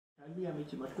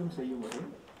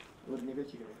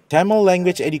Tamil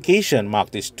language education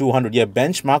marked its 200-year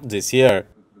benchmark this year.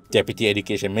 Deputy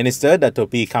Education Minister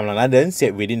Datuk P Kamalanathan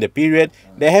said within the period,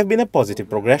 there have been a positive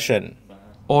progression.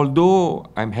 Although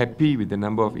I'm happy with the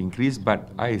number of increase, but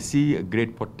I see a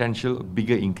great potential, a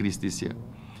bigger increase this year.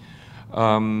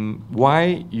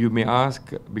 Why, you may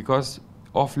ask? Because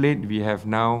of late we have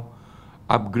now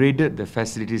upgraded the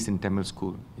facilities in Tamil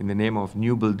school in the name of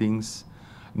new buildings,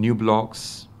 new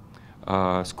blocks.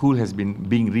 School has been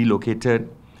being relocated.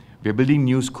 We're building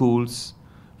new schools.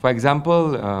 For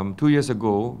example, 2 years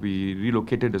ago, we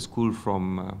relocated a school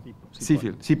from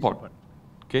Seaport.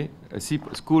 Okay,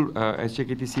 school,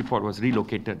 SJKT Seaport was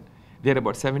relocated. They had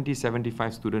about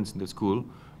 75 students in the school.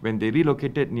 When they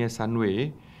relocated near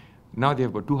Sunway, now they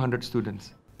have about 200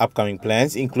 students. Upcoming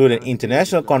plans include an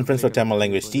international conference for Tamil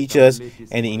language teachers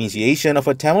and the initiation of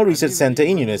a Tamil research centre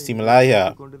in University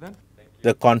Malaya.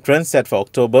 The conference, set for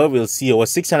October, will see over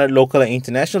 600 local and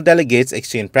international delegates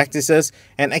exchange practices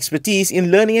and expertise in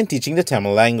learning and teaching the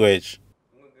Tamil language.